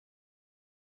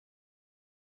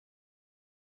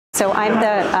So I'm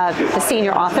the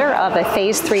senior author of a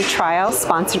phase 3 trial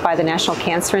sponsored by the National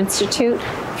Cancer Institute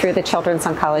through the Children's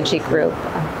Oncology Group.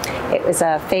 It was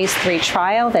a phase 3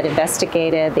 trial that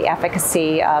investigated the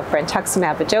efficacy of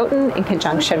Brentuximab Vedotin in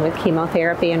conjunction with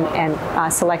chemotherapy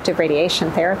and selective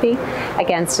radiation therapy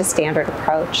against a standard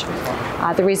approach.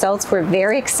 The results were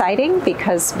very exciting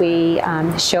because we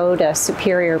showed a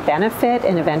superior benefit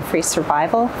in event-free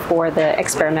survival for the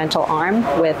experimental arm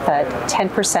with a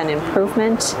 10%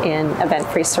 improvement in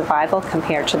event-free survival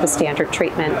compared to the standard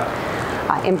treatment.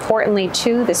 Importantly,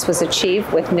 too, this was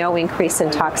achieved with no increase in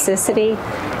toxicity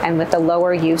and with the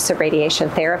lower use of radiation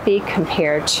therapy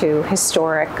compared to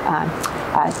historic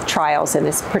trials in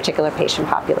this particular patient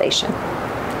population.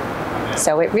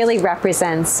 So it really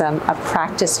represents a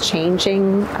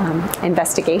practice-changing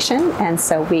investigation, and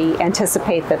so we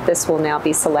anticipate that this will now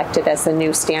be selected as the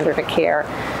new standard of care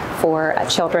for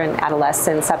children,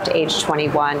 adolescents up to age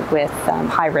 21 with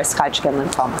high-risk Hodgkin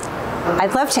lymphoma.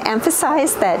 I'd love to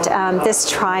emphasize that this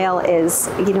trial is,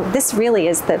 this really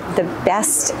is the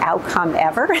best outcome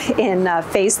ever in a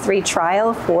phase 3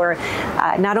 trial for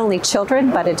not only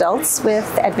children but adults with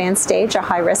advanced stage or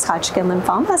high-risk Hodgkin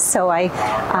lymphoma. So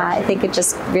I think it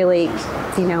just really,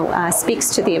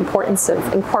 speaks to the importance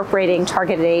of incorporating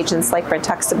targeted agents like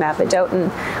Brentuximab Vedotin,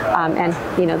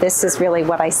 and this is really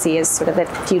what I see as sort of the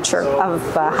future of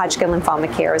Hodgkin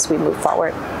lymphoma care as we move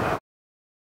forward.